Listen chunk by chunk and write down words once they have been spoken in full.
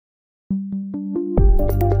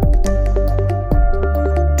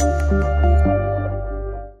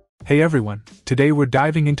Hey everyone, today we're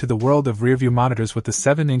diving into the world of rearview monitors with the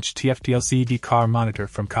 7-inch Tft-LCD car monitor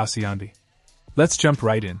from Tft. Let's jump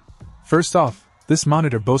right in. First off, this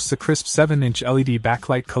monitor boasts a crisp 7-inch LED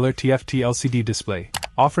backlight color Tft-LCD display,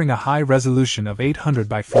 offering a high resolution of 800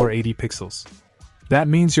 by 480 pixels. That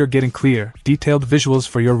means you're getting clear, detailed visuals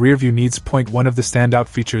for your rearview needs. One of the standout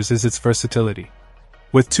features is its versatility.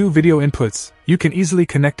 With 2 video inputs, you can easily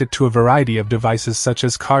connect it to a variety of devices such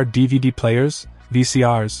as car DVD players,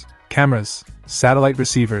 VCRs, cameras, satellite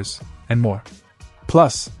receivers, and more.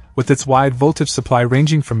 Plus, with its wide voltage supply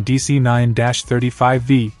ranging from DC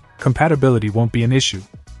 9-35V, compatibility won't be an issue.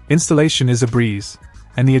 Installation is a breeze,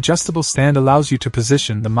 and the adjustable stand allows you to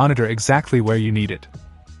position the monitor exactly where you need it.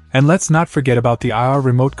 And let's not forget about the IR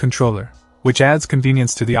remote controller, which adds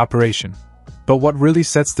convenience to the operation. But what really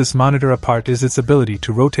sets this monitor apart is its ability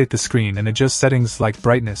to rotate the screen and adjust settings like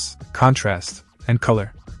brightness, contrast, and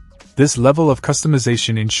color. This level of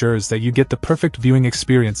customization ensures that you get the perfect viewing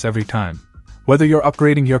experience every time. Whether you're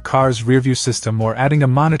upgrading your car's rearview system or adding a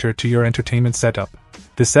monitor to your entertainment setup,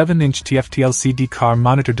 the 7-inch Tft-LCD car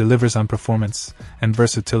monitor delivers on performance and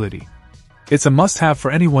versatility. It's a must-have for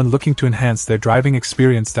anyone looking to enhance their driving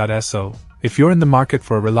experience. So, if you're in the market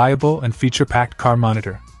for a reliable and feature-packed car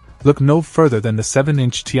monitor, look no further than the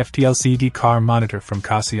 7-inch Tft-LCD car monitor from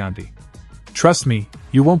Tft. Trust me,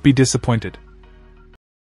 you won't be disappointed.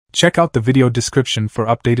 Check out the video description for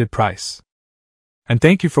updated price. And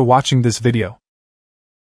thank you for watching this video.